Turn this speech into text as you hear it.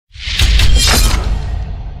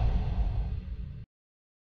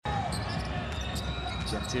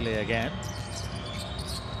Gentile again.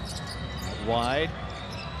 Wide.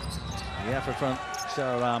 The effort from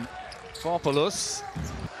Fopoulos.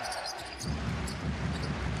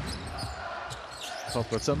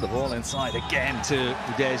 Cuthbertson, the ball inside again to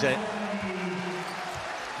Udeze.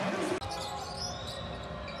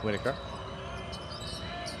 Whitaker.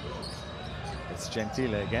 It's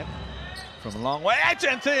Gentile again. From a long way,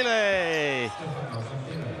 Gentile!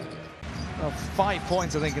 Well, 5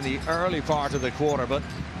 points, I think, in the early part of the quarter, but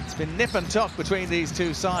it's been nip and tuck between these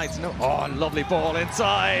two sides. No, oh, lovely ball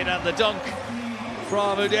inside, and the dunk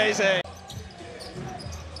from Udeze.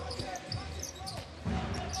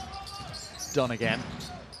 Dunn again.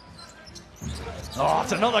 Oh,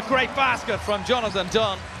 it's another great basket from Jonathan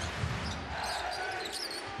Dunn.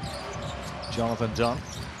 Jonathan Dunn.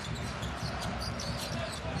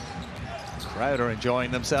 Crowd are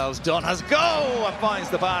enjoying themselves. Dunn has go and finds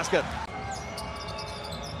the basket.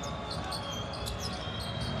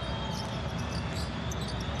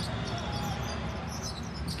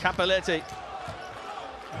 Capelletti.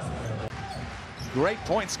 Great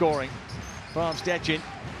point scoring from Szczecin.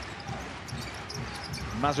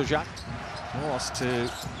 Mazurczak. Lost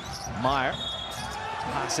to Meyer.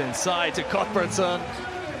 Pass inside to Cuthbertson.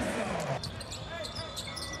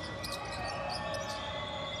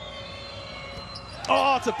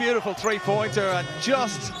 Oh, it's a beautiful three-pointer, and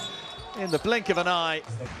just in the blink of an eye,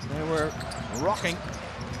 they were rocking.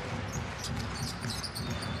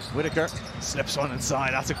 Whitaker slips one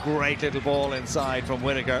inside. That's a great little ball inside from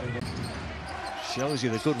Whitaker. Shows you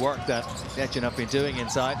the good work that Szczecin have been doing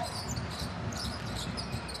inside.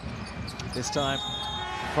 This time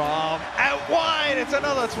from out wide, it's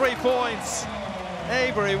another 3 points.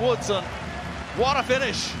 Avery Woodson, what a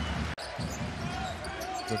finish.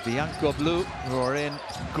 The Bianco Blue, who are in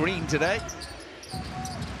green today.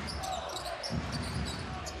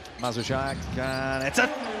 Mazurczak, and it's a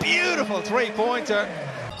beautiful three-pointer.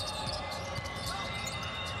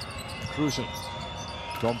 Crucial.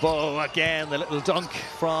 Gombo again, the little dunk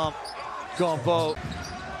from Gombo.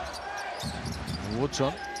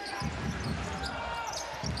 Woodson.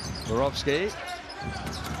 Borowski.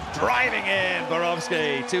 Driving in,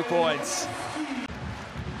 Borowski, 2 points.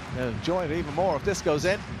 They'll enjoy it even more if this goes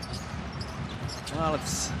in. Well,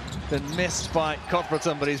 it's been missed by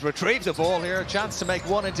Cuthbertson, but he's retrieved the ball here. A chance to make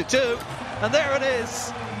 1 into 2. And there it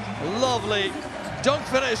is. A lovely dunk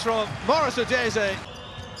finish from Maurice Udeze.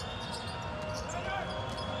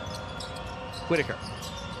 Whitaker.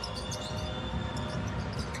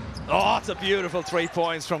 Oh, it's a beautiful 3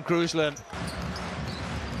 points from Kruslan.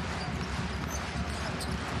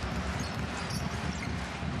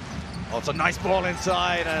 Oh, it's a nice ball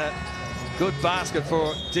inside and a good basket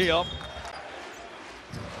for Diop.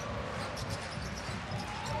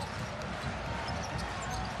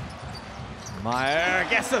 Meyer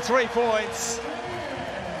gets the 3 points.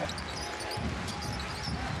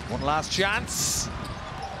 One last chance.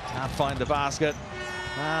 Can't find the basket.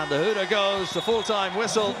 And the hooter goes, the full-time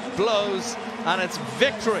whistle blows, and it's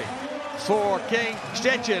victory for King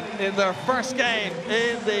Szczecin in their first game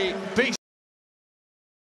in the BETSSON.